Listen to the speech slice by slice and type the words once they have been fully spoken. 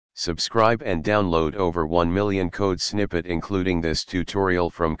Subscribe and download over 1 million code snippet including this tutorial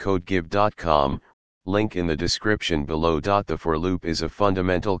from codegive.com, link in the description below. The for loop is a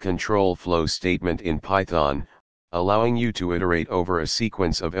fundamental control flow statement in Python, allowing you to iterate over a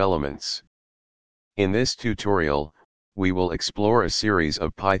sequence of elements. In this tutorial, we will explore a series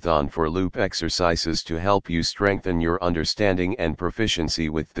of Python for loop exercises to help you strengthen your understanding and proficiency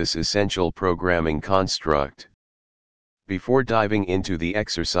with this essential programming construct. Before diving into the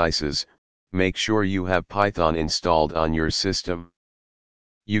exercises, make sure you have Python installed on your system.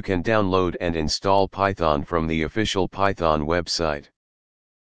 You can download and install Python from the official Python website.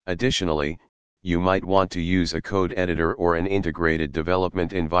 Additionally, you might want to use a code editor or an integrated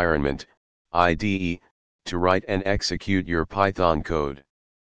development environment, IDE, to write and execute your Python code.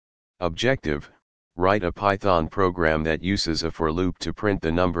 Objective: write a Python program that uses a for loop to print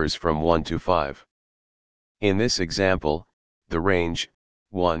the numbers from 1 to 5. In this example, the range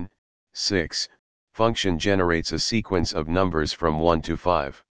 1, 6 function generates a sequence of numbers from 1 to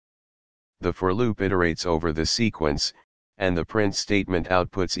 5. The for loop iterates over the sequence, and the print statement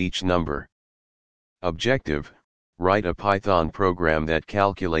outputs each number. Objective: write a Python program that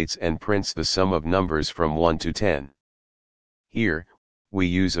calculates and prints the sum of numbers from 1 to 10. Here, we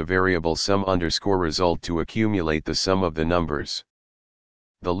use a variable sum underscore result to accumulate the sum of the numbers.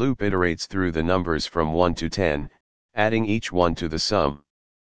 The loop iterates through the numbers from 1 to 10, adding each one to the sum.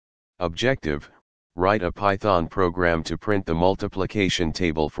 Objective: write a Python program to print the multiplication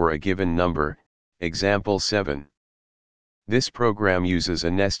table for a given number, example 7. This program uses a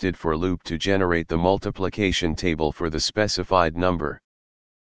nested for loop to generate the multiplication table for the specified number.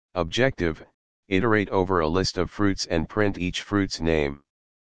 Objective: iterate over a list of fruits and print each fruit's name.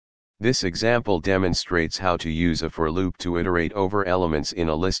 This example demonstrates how to use a for loop to iterate over elements in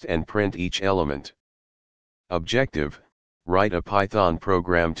a list and print each element. Objective: write a Python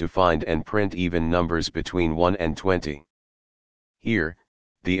program to find and print even numbers between 1 and 20. Here,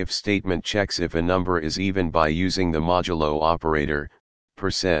 the if statement checks if a number is even by using the modulo operator,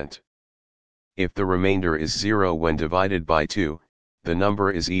 %. If the remainder is 0 when divided by 2, the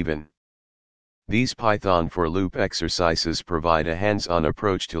number is even. These Python for loop exercises provide a hands-on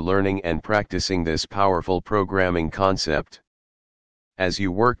approach to learning and practicing this powerful programming concept. As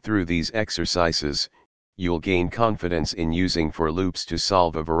you work through these exercises, you'll gain confidence in using for loops to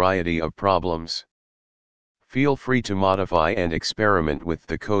solve a variety of problems. Feel free to modify and experiment with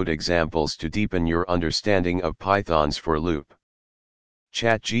the code examples to deepen your understanding of Python's for loop.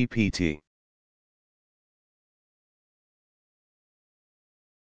 ChatGPT